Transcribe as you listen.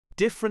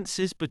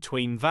Differences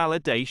between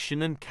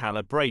validation and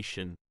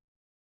calibration.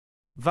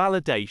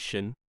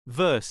 Validation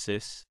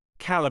versus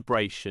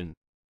calibration.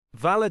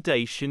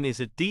 Validation is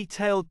a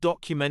detailed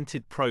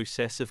documented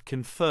process of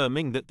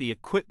confirming that the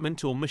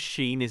equipment or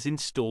machine is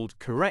installed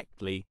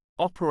correctly,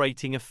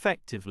 operating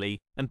effectively,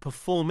 and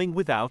performing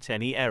without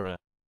any error.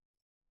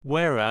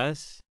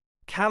 Whereas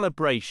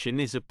calibration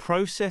is a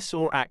process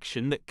or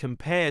action that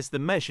compares the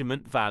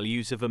measurement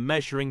values of a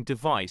measuring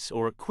device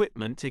or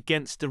equipment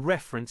against a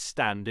reference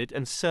standard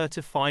and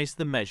certifies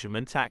the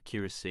measurement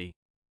accuracy.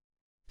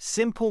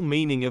 Simple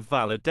meaning of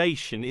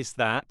validation is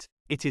that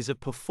it is a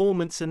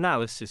performance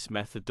analysis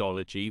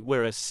methodology,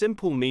 whereas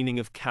simple meaning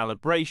of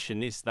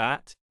calibration is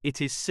that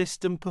it is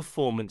system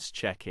performance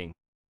checking.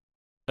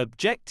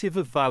 Objective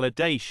of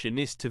validation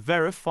is to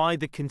verify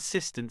the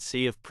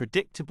consistency of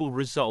predictable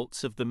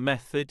results of the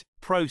method,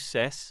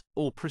 process,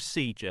 or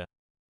procedure.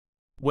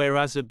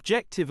 Whereas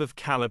objective of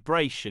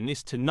calibration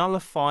is to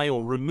nullify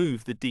or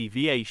remove the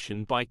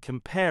deviation by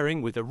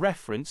comparing with a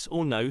reference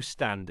or no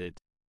standard.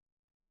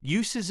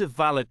 Uses of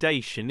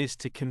validation is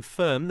to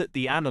confirm that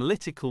the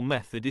analytical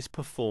method is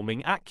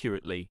performing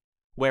accurately,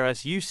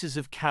 whereas uses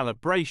of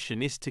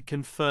calibration is to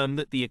confirm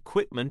that the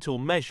equipment or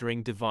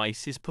measuring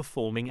device is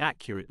performing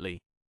accurately.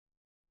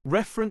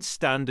 Reference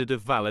standard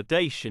of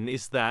validation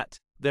is that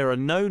there are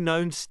no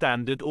known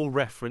standard or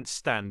reference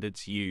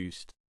standards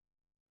used.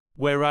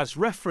 Whereas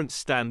reference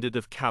standard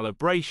of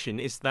calibration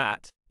is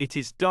that it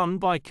is done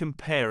by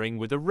comparing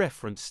with a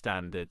reference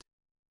standard.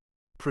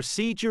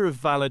 Procedure of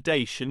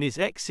validation is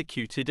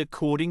executed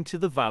according to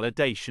the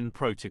validation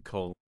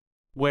protocol,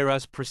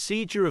 whereas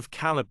procedure of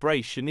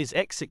calibration is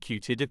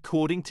executed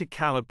according to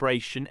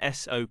calibration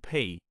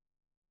SOP.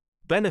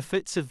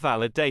 Benefits of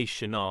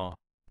validation are: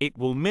 it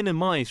will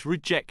minimize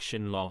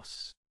rejection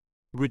loss,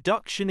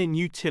 reduction in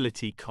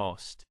utility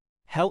cost,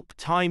 help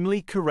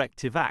timely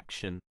corrective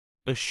action,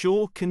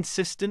 assure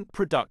consistent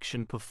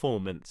production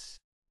performance,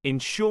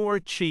 ensure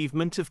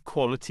achievement of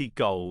quality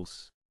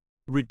goals,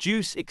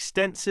 reduce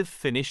extensive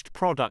finished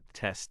product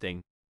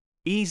testing,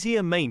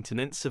 easier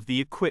maintenance of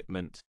the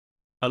equipment,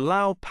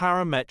 allow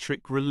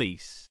parametric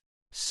release,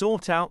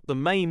 sort out the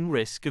main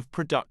risk of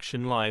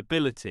production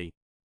liability,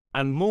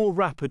 and more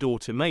rapid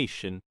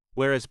automation,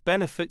 whereas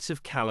benefits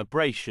of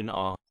calibration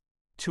are: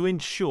 to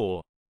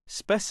ensure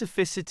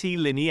specificity,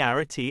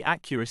 linearity,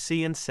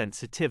 accuracy, and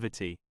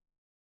sensitivity.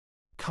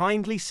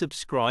 Kindly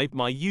subscribe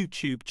my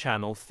YouTube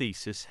channel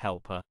Thesis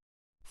Helper.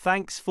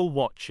 Thanks for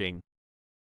watching.